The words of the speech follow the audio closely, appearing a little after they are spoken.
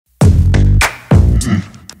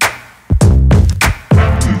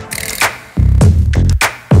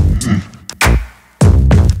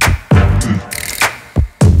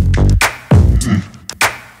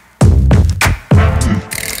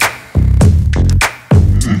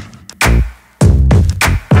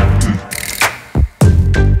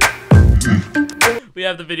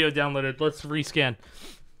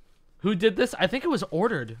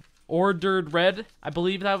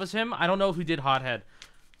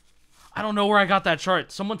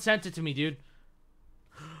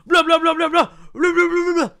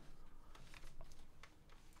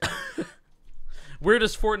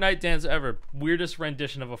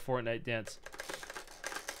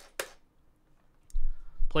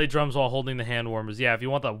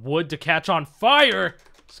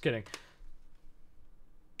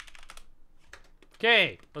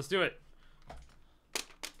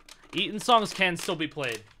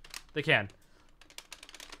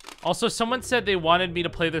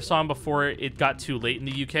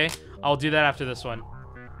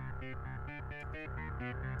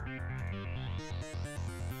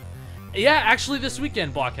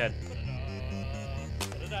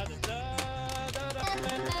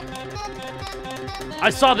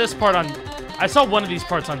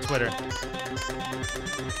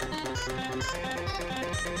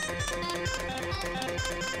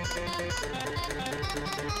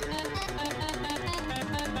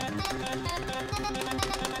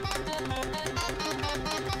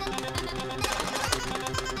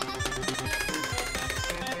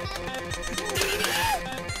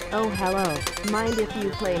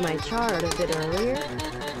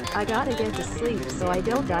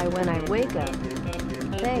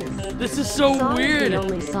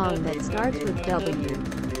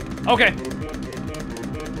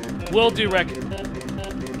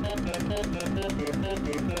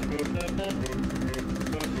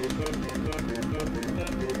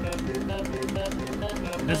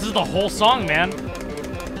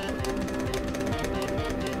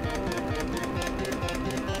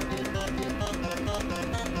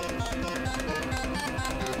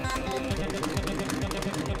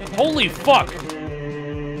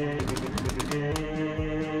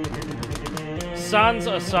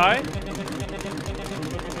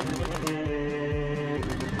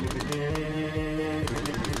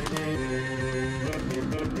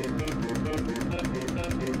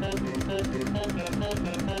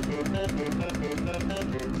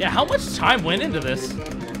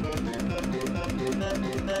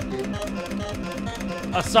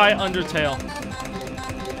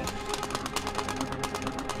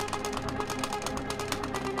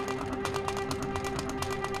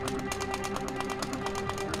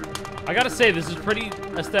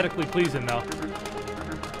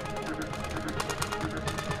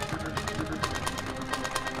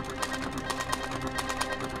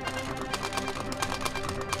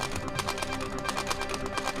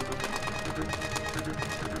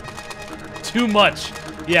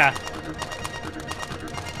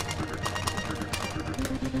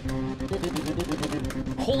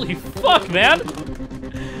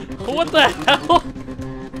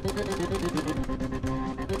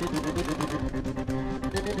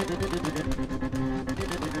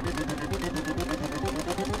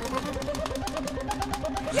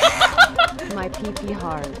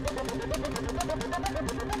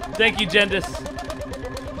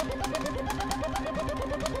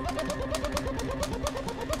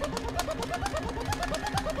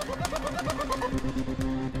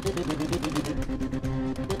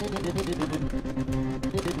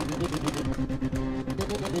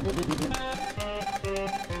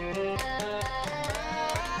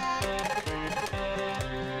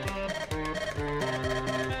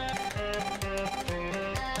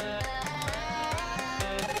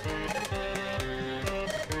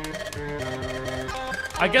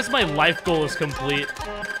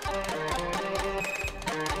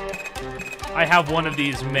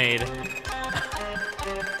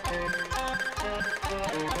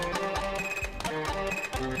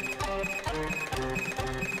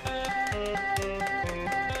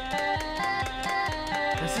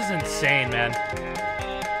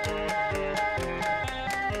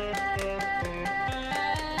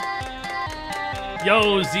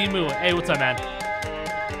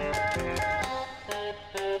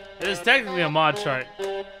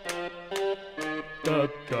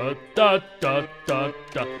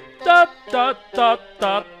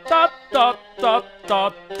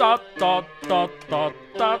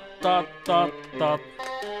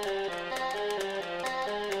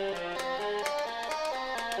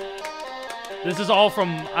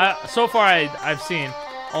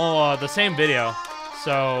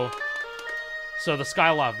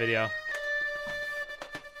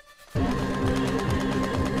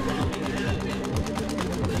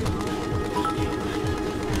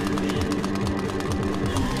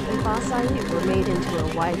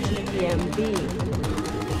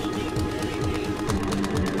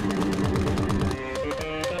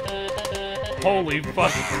Holy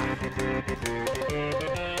fuck.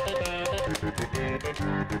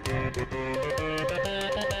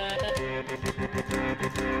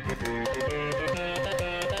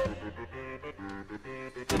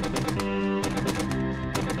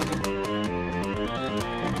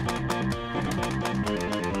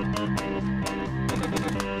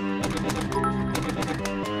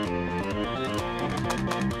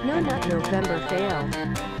 No, not November fail.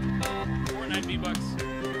 Fortnite V-Bucks.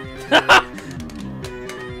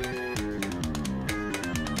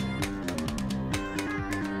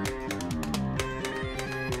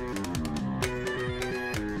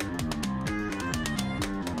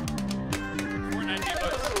 Fortnite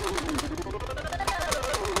V-Bucks.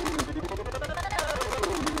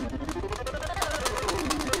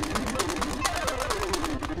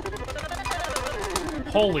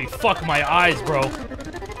 Holy fuck, my eyes, bro.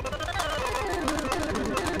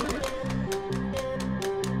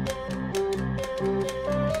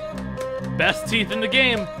 Best teeth in the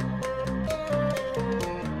game.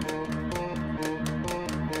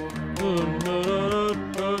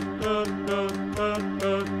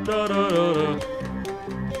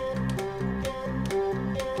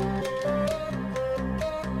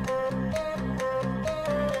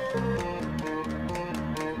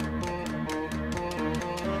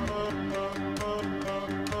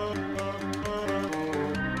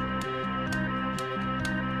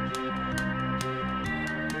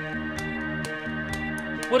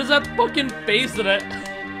 What is that fucking face that I...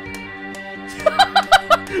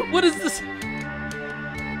 What is this?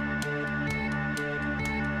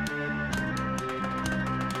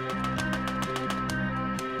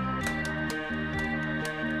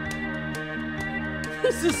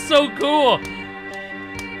 This is so cool.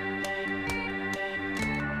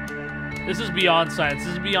 This is beyond science.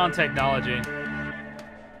 This is beyond technology. A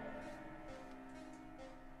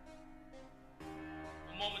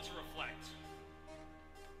moment to reflect.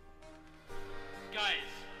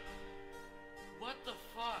 Guys, what the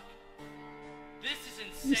fuck? This is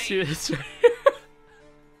insane. You see this right here?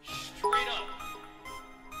 Straight up.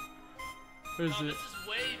 What is it? This is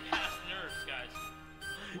way past nerds, guys.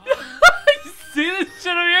 You see this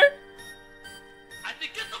shit over here? I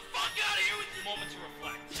think get the fuck out of here with your moment to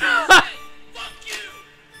reflect. Hey, fuck you.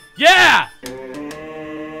 Yeah!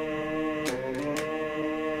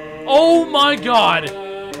 Oh my god.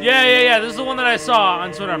 Yeah. This is the one that I saw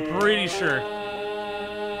on Twitter, I'm pretty sure.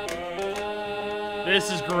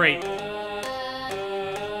 This is great.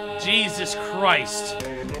 Jesus Christ.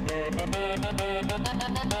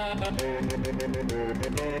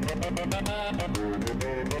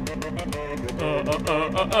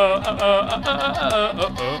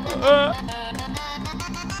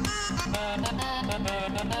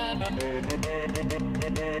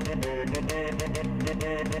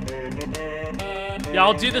 Yeah,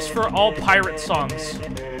 I'll do this for all pirate songs.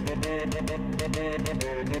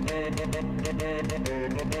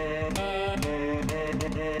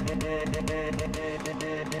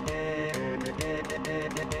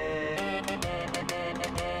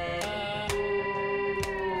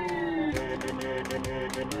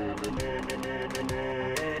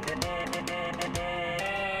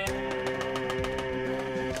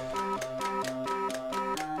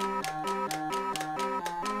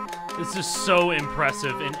 This is so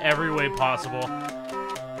impressive in every way possible.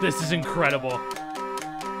 This is incredible.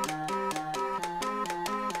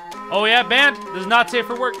 Oh yeah, banned. This is not safe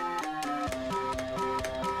for work.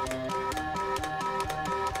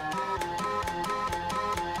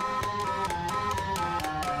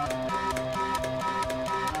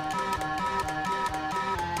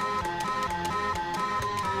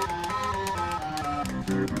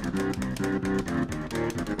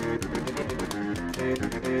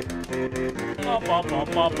 Bum, bum,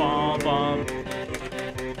 bum, bum, bum.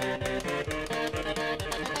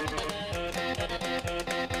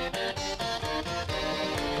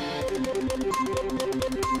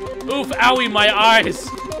 Oof, owie, my eyes.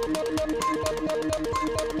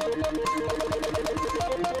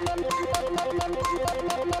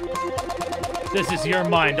 This is your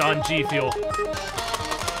mind on G Fuel.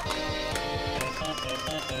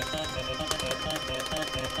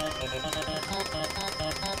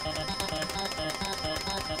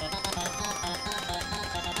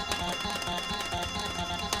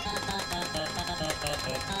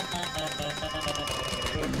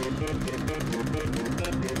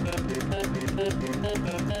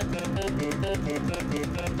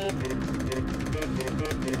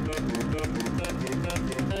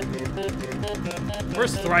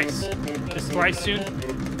 Where's Thrice? Is Thrice soon?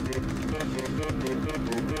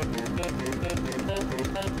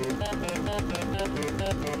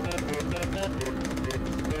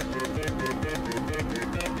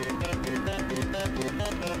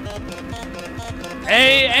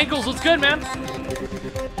 Ankles, what's good, man?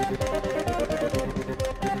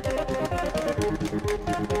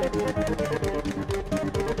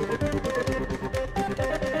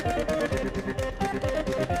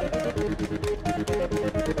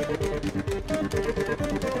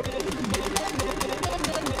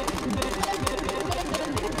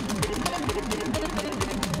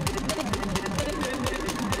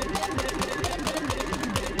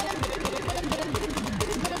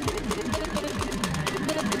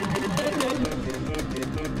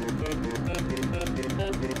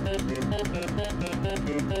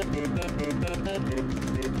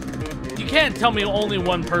 You can't tell me only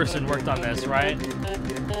one person worked on this, right?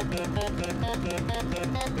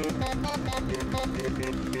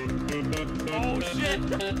 Oh shit!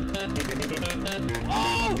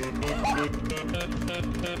 Oh!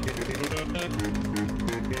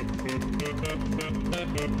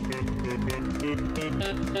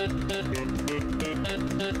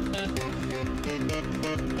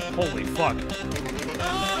 Holy fuck.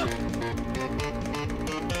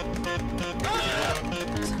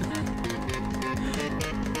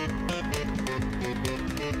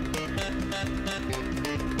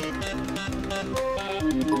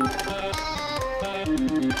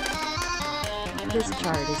 This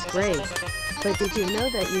chart is great. But did you know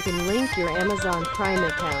that you can link your Amazon Prime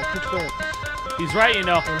account to Twitch? He's right, you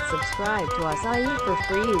know. And subscribe to Acai for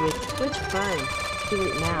free with Twitch Prime. Do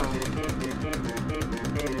it now.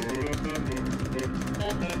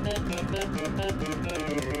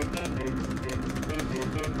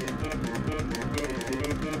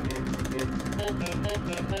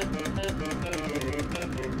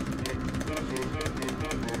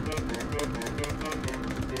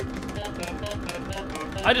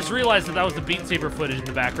 I just realized that was the Beat Saber footage in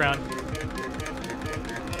the background.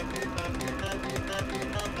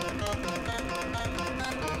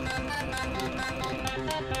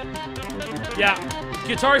 Yeah,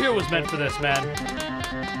 Guitar Hero was meant for this, man.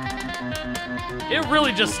 It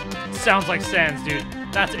really just sounds like Sans, dude.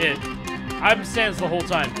 That's it. I'm Sans the whole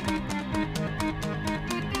time.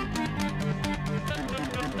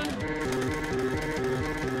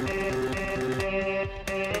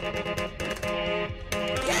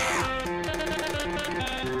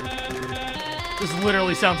 This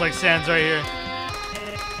literally sounds like Sans right here.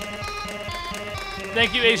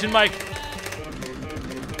 Thank you, Asian Mike.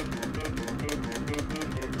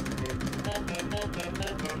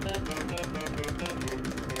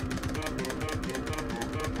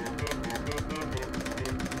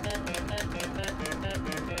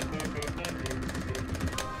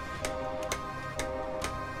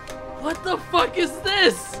 What the fuck is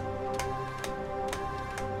this?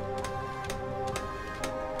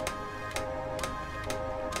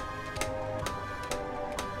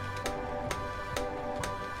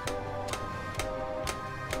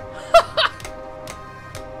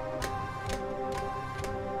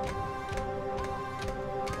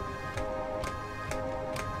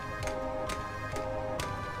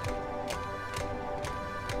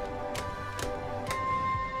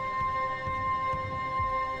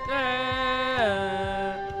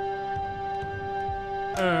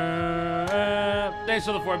 Thanks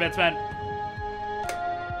for the 4 bits, man.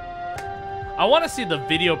 I want to see the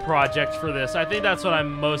video project for this. I think that's what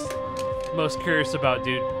I'm most curious about,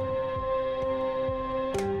 dude.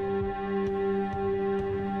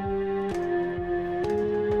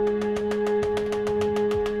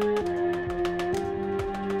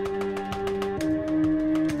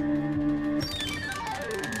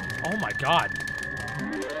 Oh my god.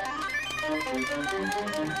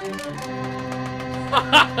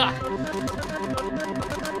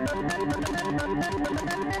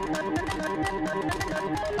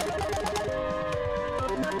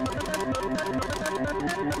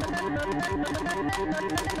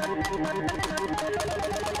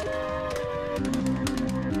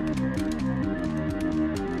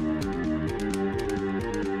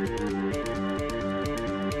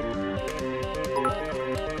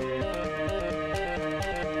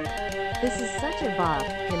 This is such a bop.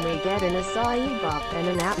 Can we get an acai bop and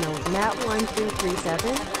an Atmo Nat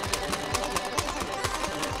 1337?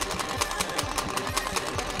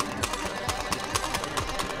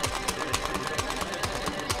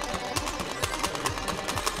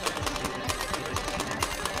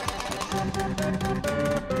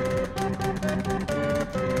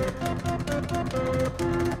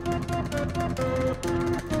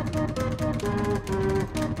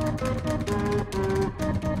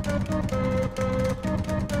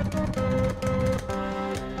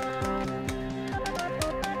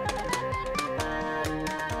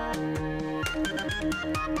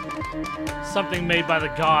 Something made by the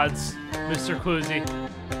gods, Mr. Cluzy.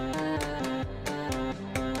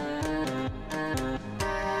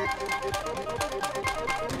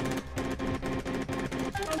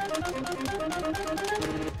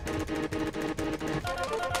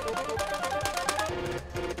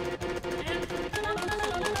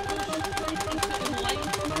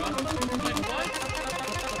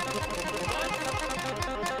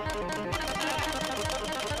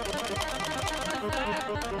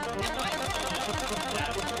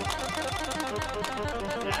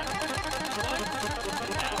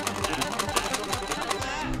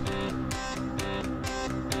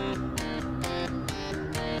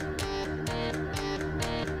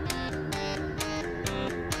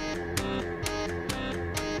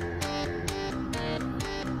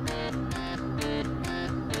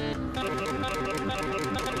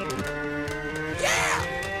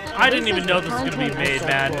 I didn't even know this was gonna be made,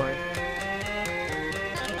 man.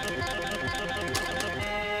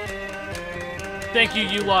 Thank you,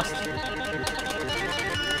 you lost.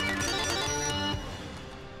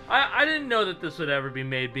 I didn't know that this would ever be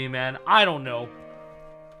made, B-Man. I don't know.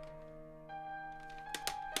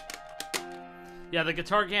 Yeah, the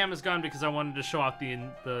guitar cam is gone because I wanted to show off the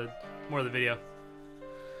more of the video.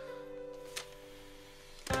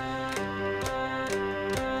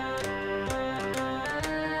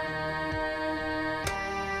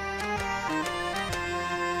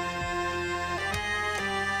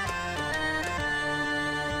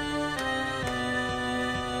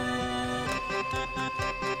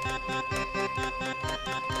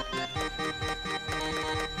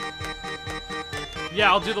 Yeah,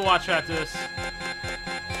 I'll do the watch after this.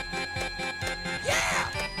 Yeah!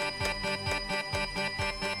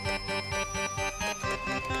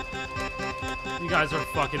 You guys are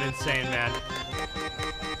fucking insane, man.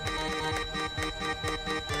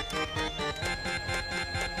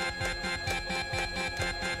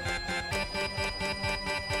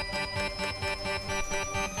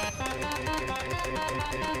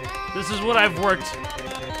 This is what I've worked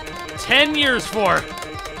 10 years for.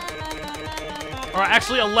 Or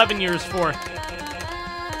actually 11 years for. Get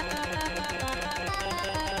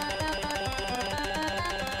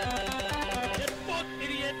fucked,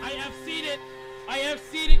 idiot! I have seen it! I have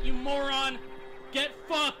seen it, you moron! Get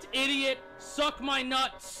fucked, idiot! Suck my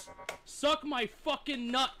nuts! Suck my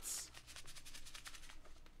fucking nuts!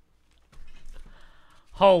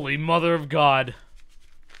 Holy mother of God.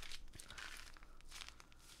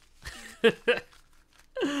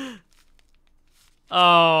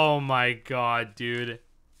 Oh my God, dude.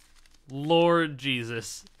 Lord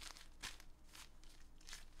Jesus.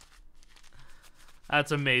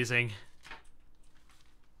 That's amazing.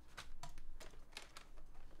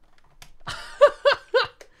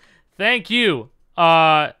 Thank you.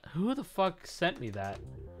 Who the fuck sent me that?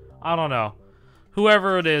 I don't know.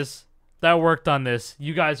 Whoever it is that worked on this,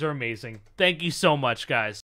 you guys are amazing. Thank you so much, guys.